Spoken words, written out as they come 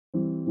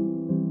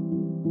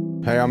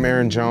Hey, I'm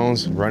Aaron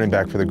Jones, running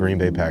back for the Green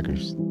Bay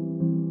Packers.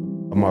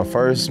 My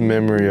first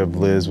memory of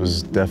Liz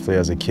was definitely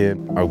as a kid.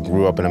 I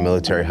grew up in a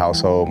military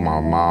household. My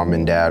mom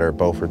and dad are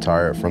both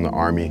retired from the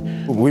Army.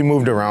 We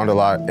moved around a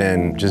lot,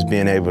 and just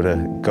being able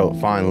to go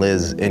find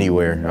Liz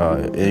anywhere,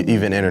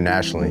 even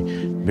internationally,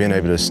 being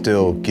able to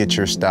still get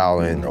your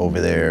style in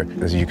over there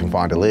as you can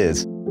find a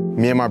Liz.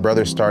 Me and my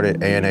brother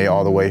started ANA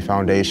All the Way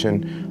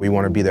Foundation. We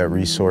want to be that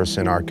resource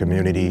in our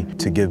community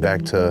to give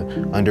back to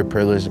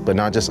underprivileged, but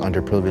not just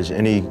underprivileged,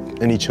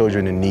 any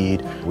children in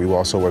need. We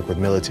also work with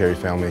military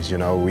families. You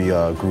know, we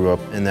grew up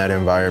in that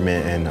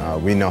environment,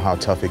 and we know how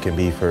tough it can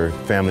be for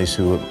families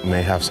who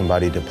may have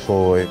somebody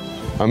deployed.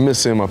 I miss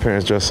seeing my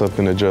parents dress up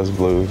in the dress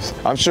blues.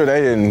 I'm sure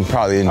they didn't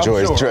probably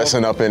enjoy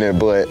dressing up in it,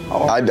 but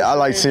I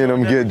like seeing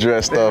them get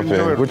dressed up.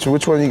 And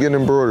which one you getting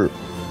embroidered?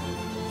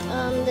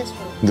 This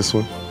one. This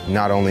one?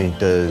 Not only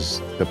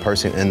does the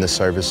person in the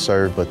service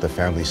serve, but the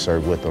family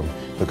serve with them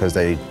because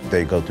they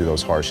go through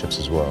those hardships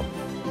as well.